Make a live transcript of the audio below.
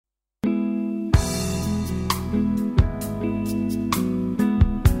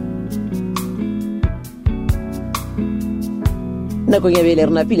nakong ya bele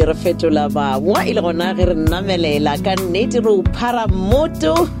re napile re fetola bangwa e le gona ge re namelela ka nnete re o phara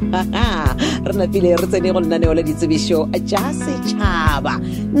moto re napile re tsene go lenaneo la ditsebišo tša setšhaba.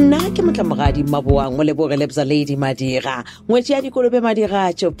 Nna ke motlamogadi maboang mo leboge lebza lady madira ngwetši ya dikolobe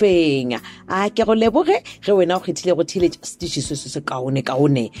madira tšopeng a ke go leboge ge wena o kgethile go theletša setiši se se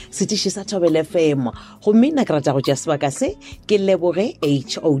kaone setiši sa Thobela FM gomme nna ke rata go tšea sebaka se ke leboge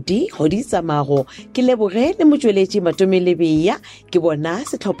HOD godi tsamago ke leboge le motšweletši Matome Lebeya ke bona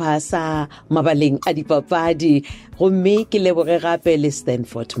setlhopha sa mabaleng a dipapadi gomme ke leboge gape le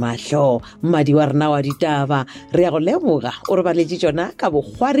Stanford Mahlo mmadi wa rena wa ditaba re ya go leboga o re baletše tšona ka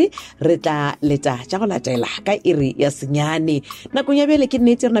bogwari re tla leta tša go latela ka iri ya senyane. Nakong ya bjale ke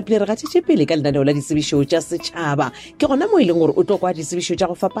nnete re napile re gatšetše pele ka lenaneo la ditsebišo tša setšhaba ke gona mo e leng gore o tlo kwa ditsebišo tša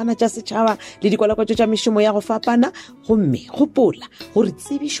go fapana tša setšhaba le dikwalakwatšo tša mešomo ya go fapana gomme gopola gore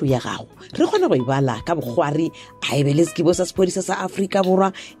tsebišo ya gago re kgona go e bala ka bogwari a e be le sekibo sa sephodisa sa Afrika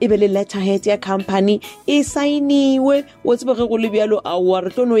Borwa e be le letterhead ya company e sainiwe o tsebege go le bjalo a wa re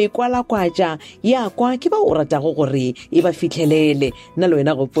tlono e kwalakwatša ya kwa ke ba o ratago gore e ba fitlhelele nna le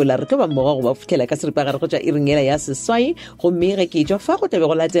wena gopola re tlo ba mmoga go ba fitlhela ka seripagare go tšwa iringela ya seswai gomme ge ke tšwa fa go tlabe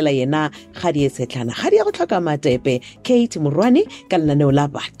go latela yena kgadi e tshetlana kgadi ya go tlhoka matepe Kate Morwane ka lenaneo la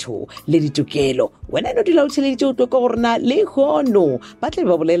batho le ditokelo wena no dila o theleditše o toko gore na le gono ba tlabe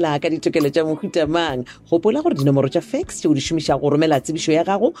ba bolela ka ditokelo tša mohutamang gopola gore dinomoro tša fax tšeo di šomiša go romela tsebišo ya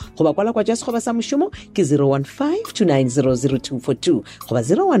gago go ba kwala kwa tša sekgoba sa mošomo ke 015-290-0242 go ba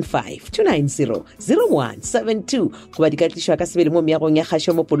 015-290-0172 go ba di ka tlišwa ka sebele mo meagong ya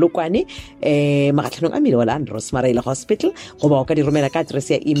kgašo mo Polokwane magatlhanong a mmele wa Landros Maraile Hospital go ba o ka di romela ka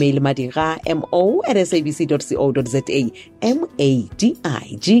address ya email madiga mo@sabc.co.za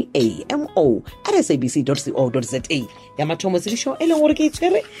madiga@sabc.co.za ya mathomo tsebišo e leng gore ke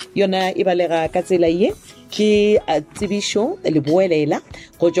itshwere yona e balega ka tsela ye ke tsebišo le boelela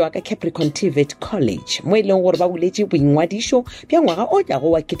go tšwa ka Capricorn TVET College mo e leng gore ba buletše boingwadišo bja ngwaga o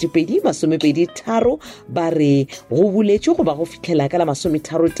tlago wa 2023 ba re go buletše go ba go fitlhela ka la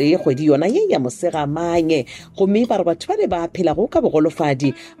 31 kgwedi yona ye ya mosegamanye gomme ba re batho ba le ba phelago ka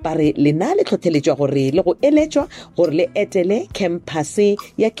bogolofadi ba re lena le tlhotheletšwa gore le go eletšwa gore le etele campus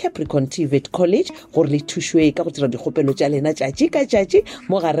ya Capricorn TVET College gore le thušwe ka go dira dikgopelo tša lena tšatši ka tšatši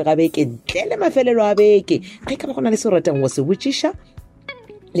mo gare ga beke ntle le mafelelo a beke ge ka ba go na le se ratang go se botšiša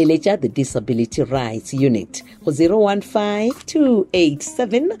le letša the Disability Rights Unit go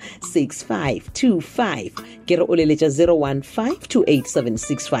 015-287-6525 ke re o le letša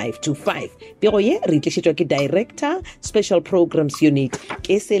 015-287-6525 pego ye re itlišetšwa ke Director Special Programs Unit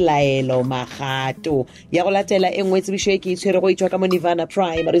ke Selaelo Magato ya go latela e nngwe tsebišo e ke itshwere go itšwa ka mo Nirvana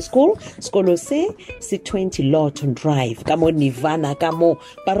Primary School sekolo se 20 Lawton Drive ka mo Nirvana ka mo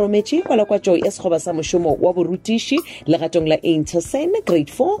ba rometše kwalakwatšo ya sekgoba sa mošomo wa borutiši legatong la Intersen grade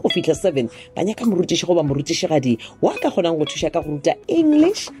 4 go fihla 7 ba nyaka morutiši go ba morutišigadi wa ka kgonang go thuša ka go ruta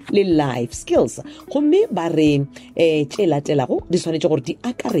English le life skills gomme ba re tše latelago di swanetše gore di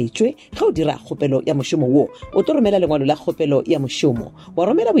akaretšwe ge o dira kgopelo ya mošomo wo o tlo romela lengwalo la kgopelo ya mošomo wa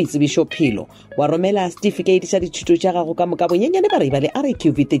romela boitsebišo phelo wa romela certificate sa dithuto tša gago ka moka bonyenyane ba re ba le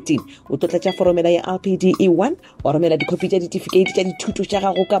RQV 13 o tlo tlatša foromela ya RPD E1 wa romela dikopi tša certificate tša dithuto tša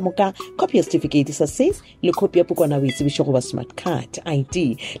gago ka moka copy ya certificate sa SACE le copy ya pukwana boitsebišo go ba smart card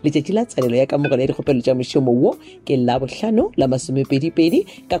ID letšatši la tsalelo ya kamogelo ya dikgopelo tša mošomo wo ke la bohlano la 22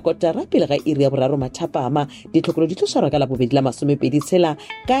 ka kotara pele ga iri ya boraro mathapama ditlhokolo di tlo swarwa ka la bobedi la 26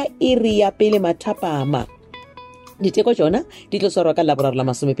 ka iri ya pele mathapama diteko tšona di tlo swarwa ka laboraro la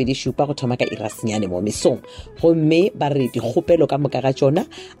 27 go thoma ka ira senyane mo mesong gomme ba re dikgopelo ka moka ga tšona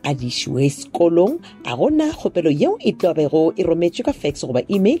a di šiwe sekolong a gona kgopelo yeo e tlobego e rometšwe ka fax goba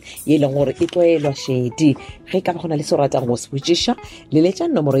email ye leng gore e tloelwa šedi ge ka ba gona le se ratang go se botšiša le letša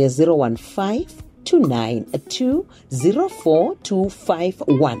nomoro ya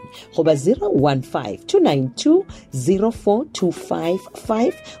 015-292-04251 goba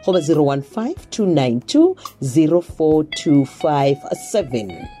 015-292-04255 goba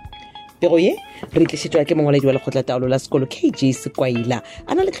 015-292-04257 pego ye re tlišetšwa ke mongwaledi wa lekgotlataolo la sekolo KG Sekwaila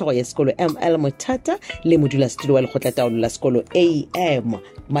a na le tlhogo ya sekolo ML Mothata le modulasetulo wa lekgotlataolo la sekolo AM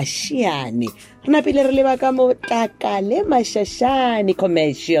Mašiane Rena pele re leba ka mo Tlakale Mashashane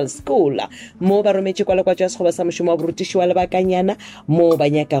Commercial School mo ba rometse kwa lekwa tsa sekgoba sa moshomo wa borutiši wa lebakanyana mo ba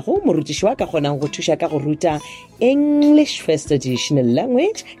nyakago morutiši wa ka kgonang go thuša ka go ruta English First Additional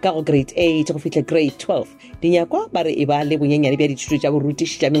Language ka go grade 8 go fitlha grade 12 dinyakwa ba re e ba le bonyenyane bja dithuto tša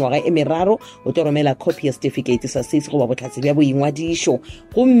borutiši tša mengwaga e meraro o tlo romela copy ya certificate sa 6 go ba botlhatse bja boingwadišo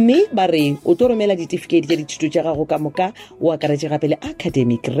gomme ba re o tlo romela certificate tša dithuto tša gago ka moka o akaretše gape le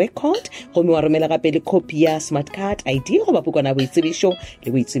academic record gomme wa romela gape le copy ya smart card ID go ba pukwana boitsebišo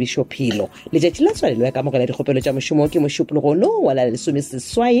le boitsebišo philo letšatši la tswalelo ya kamogela dikgopelo tša mošomo ke mošupologono wa la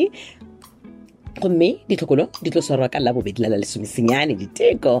lesomeseswai gomme ditlhokolo di tlo swarwa ka la bobedi la lesomesenyane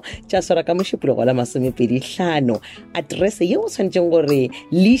diteko tša swarwa ka mošupologo la 25 address ye o tshwanetseng gore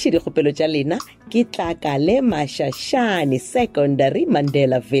leiše dikgopelo tša lena ke Tlakale Mashashane Secondary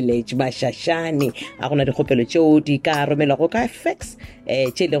Mandela Village Mashashane a gona dikgopelo tšeo di ka romelwago ka fax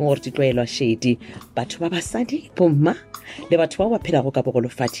tše leng gore di tloelwa šedi batho ba basadi bomma le batho ba ba phelago ka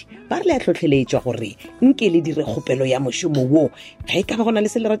bogolofadi ba re le a tlhotlheletšwa gore nke le dire kgopelo ya mošomo wo ga e ka ba gona le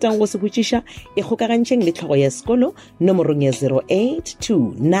se le ratang go se botšiša e kgokagantšheng le tlhogo ya sekolo nomorong ya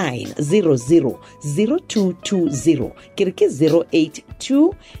 0829000220 ke re ke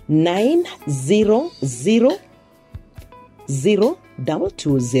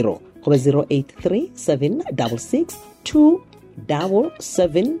 0829000220 goba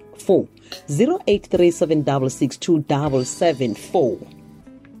 0837662774 0837662774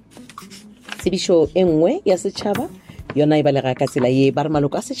 tsebišo e nngwe ya setšhaba yona e balega ka tsela ye ba re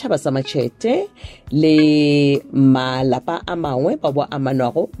maloko a setšhaba sa matšhete le malapa a mangwe ba bo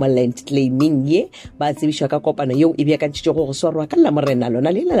amanwago mo land claiming ye ba tsebišwa ka kopano yeo e beakantšitšego go swarwa ka lamorena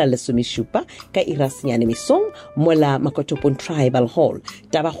lona le la lesomešupa ka irasenyane mesong mola Makotopong Tribal Hall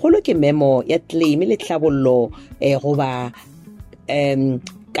tabagolo ke memo ya claim le tlhabollo goba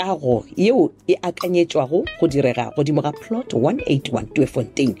kago yeo e akanyetšwago go direga godimo ga plot 181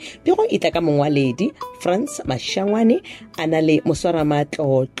 Tweefontein pego e tla ka mongwaledi France Mashangwane a na le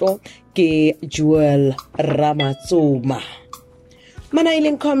moswaramatlotlo ke Joel Ramatsoma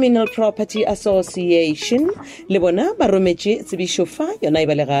Manailing Communal Property Association le bona ba rometše tsebišo fa yona e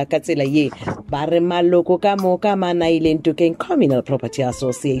balega ka tsela ye ba re maloko ka moka Manailing Tokeng Communal Property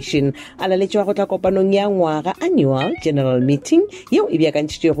Association a laletšwa go tla kopanong ya ngwaga annual general meeting yeo e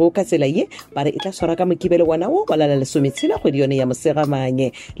beakantšitšego ka tsela ye ba re e tla swara ka mokibelo wana wo wa la lesometshela kgwedi yone ya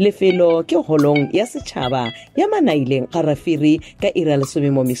mosegamanye lefelo ke holong ya setšhaba ya Manailing Garafiri ka ira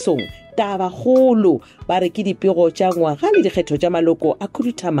lesome mo mesong tabagolo ba re ke dipego tša ngwaga le dikgetho tša maloko a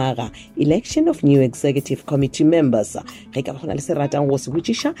khuduthamaga election of new executive committee members ge ka ba gona le se ratang go se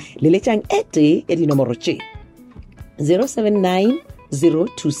botšiša le letšang ete ya dinomoro tše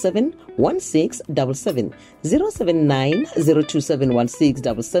 079-027-1677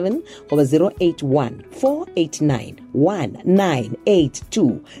 079-027-1677 goba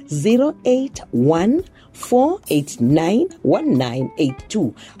 081-489-1982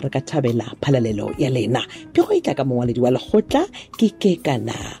 081-489-1982 re ka thabela phalalelo ya lena pego e tla ka mongwaledi wa lekgotla ke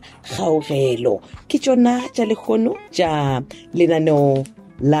kekana kgaogelo ke tšona tša lekgono tša lenaneo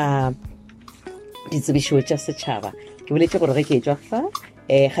la ditsebišo tša setšhaba ke boletše gore ge ke etšwa fa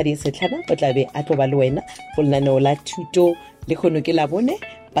ga di setlhana o tlabe a tlo ba le wena go lenaneo la thuto le kgono ke la bone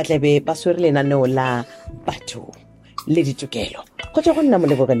ba tlabe ba swere lenaneo la batho le ditokelo go tšwa go nna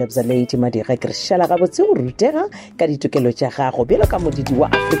molebogele bzaledi madira ke re šala gabotse go rutega ka ditokelo tša gago bjalo ka modidi wa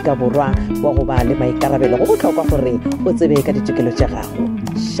Afrika Borwa wa go ba le maikarabelo go bohlokwa gore o tsebe ka ditokelo tša gago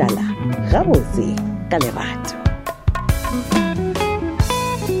šala gabotse ka lerato